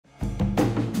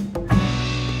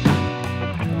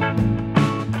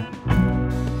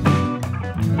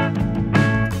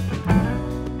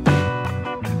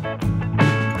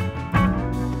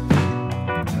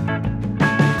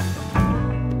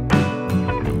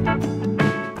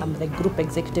Group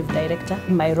Executive Director.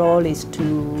 My role is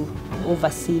to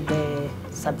oversee the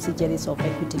subsidiaries of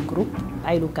Equity Group.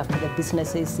 I look after the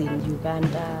businesses in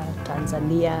Uganda,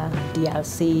 Tanzania,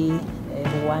 DRC,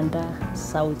 Rwanda,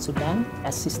 South Sudan,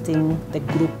 assisting the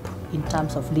group in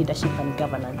terms of leadership and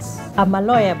governance. I'm a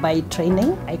lawyer by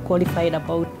training. I qualified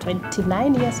about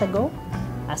 29 years ago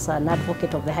as an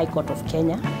advocate of the High Court of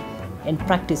Kenya and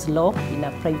practiced law in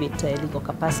a private legal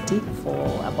capacity for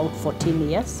about 14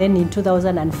 years. Then in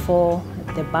 2004,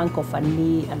 the bank offered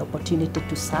me an opportunity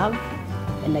to serve,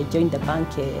 and I joined the bank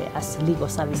as legal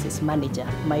services manager.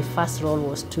 My first role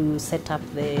was to set up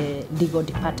the legal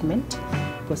department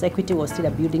because Equity was still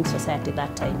a building society at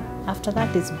that time. After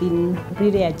that, it's been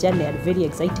really a journey, a very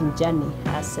exciting journey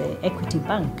as Equity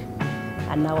Bank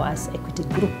and now as Equity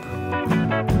Group.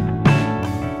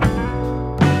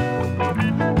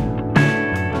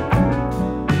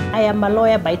 I am a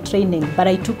lawyer by training, but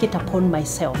I took it upon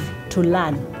myself to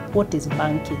learn what is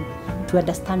banking, to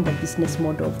understand the business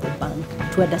model of the bank,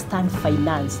 to understand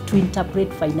finance, to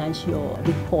interpret financial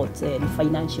reports and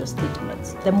financial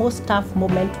statements. The most tough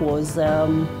moment was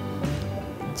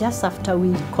just after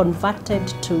we converted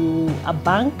to a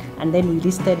bank and then we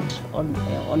listed on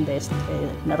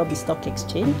the Nairobi Stock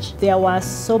Exchange. There were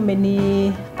so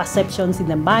many perceptions in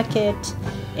the market,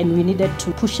 and we needed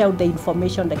to push out the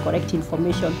information, the correct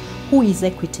information. Who is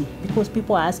Equity? Because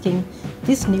people are asking,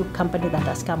 this new company that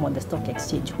has come on the stock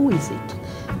exchange, who is it?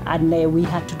 And we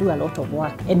had to do a lot of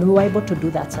work, and we were able to do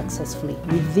that successfully.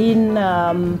 Within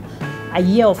a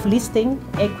year of listing,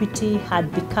 Equity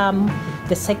had become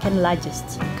the second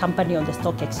largest company on the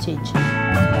stock exchange.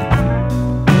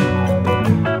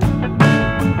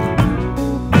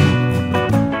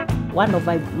 One of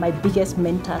my biggest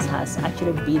mentors has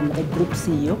actually been the group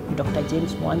CEO, Dr.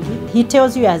 James Mwangi. He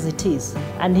tells you as it is,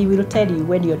 and he will tell you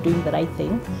when you're doing the right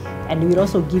thing, and he will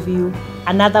also give you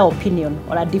another opinion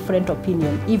or a different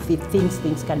opinion if he thinks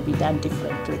things can be done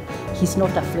differently. He's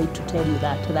not afraid to tell you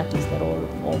that. That is the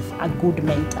role of a good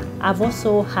mentor. I've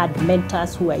also had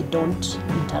mentors who I don't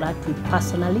interact with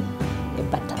personally,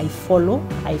 but I follow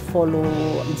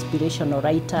inspirational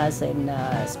writers and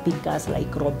speakers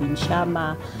like Robin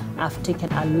Sharma. I've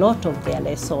taken a lot of their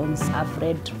lessons. I've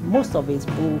read most of his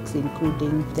books,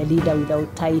 including The Leader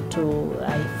Without Title.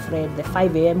 I've read The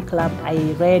 5 a.m. Club. I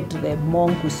read The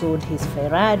Monk Who Sold His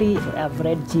Ferrari. I've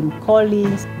read Jim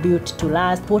Collins, Built to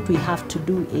Last. What we have to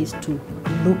do is to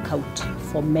look out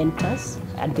for mentors,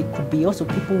 and they could be also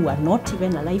people who are not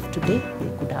even alive today.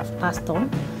 They could have passed on,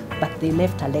 but they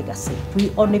left a legacy.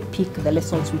 We only pick the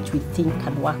lessons which we think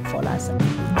can work for us.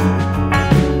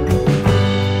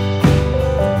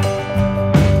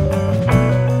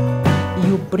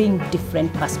 You bring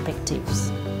different perspectives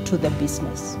to the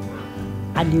business,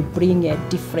 and you bring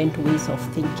different ways of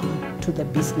thinking to the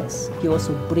business. You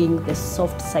also bring the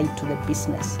soft side to the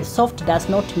business. The soft does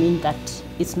not mean that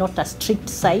it's not a strict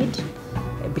side,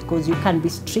 because you can be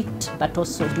strict but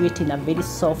also do it in a very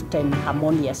soft and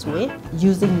harmonious way.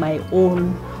 Using my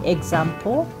own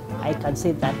example, I can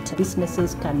say that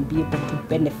businesses can be able to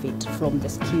benefit from the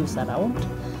skills around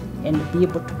and be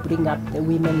able to bring up the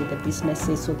women in the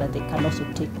businesses so that they can also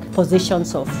take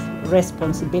positions of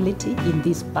responsibility. In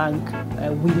this bank,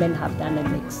 women have done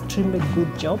an extremely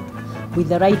good job with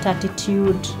the right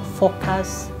attitude,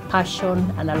 focus,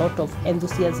 passion, and a lot of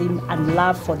enthusiasm and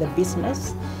love for the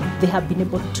business. They have been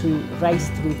able to rise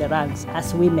through the ranks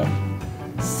as women.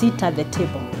 Sit at the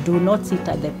table. Do not sit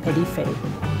at the periphery.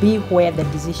 Be where the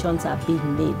decisions are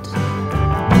being made.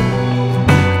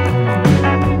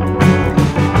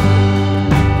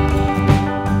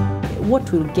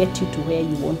 What will get you to where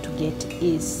you want to get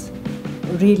is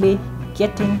really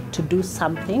getting to do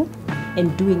something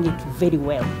and doing it very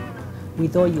well,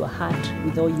 with all your heart,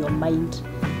 with all your mind,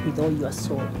 with all your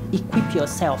soul. Equip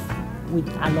yourself with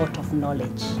a lot of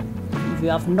knowledge. If you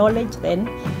have knowledge, then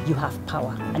you have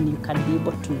power, and you can be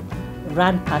able to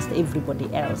run past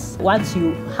everybody else. Once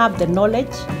you have the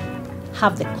knowledge,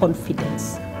 have the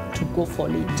confidence to go for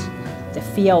it. The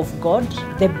fear of God,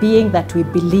 the being that we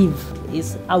believe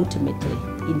is ultimately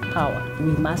in power.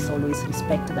 We must always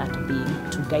respect that being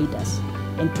to guide us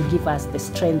and to give us the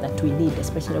strength that we need,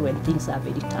 especially when things are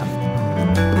very tough.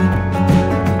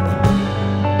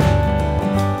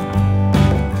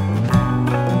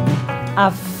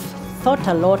 I've thought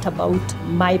a lot about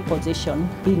my position,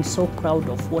 being so proud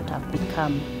of what I've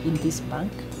become in this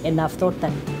bank. And I've thought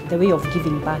that the way of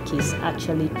giving back is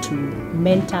actually to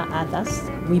mentor others.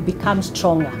 We become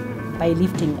stronger by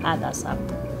lifting others up.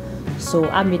 So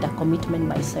I made a commitment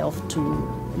myself to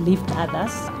lift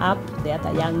others up, the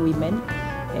other young women,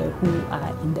 who are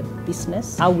in the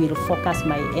business. I will focus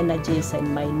my energies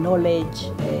and my knowledge,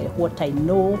 what I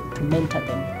know, to mentor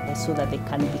them so that they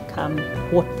can become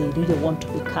what they really want to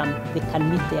become. They can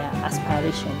meet their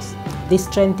aspirations. There's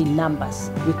strength in numbers.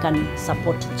 We can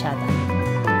support each other.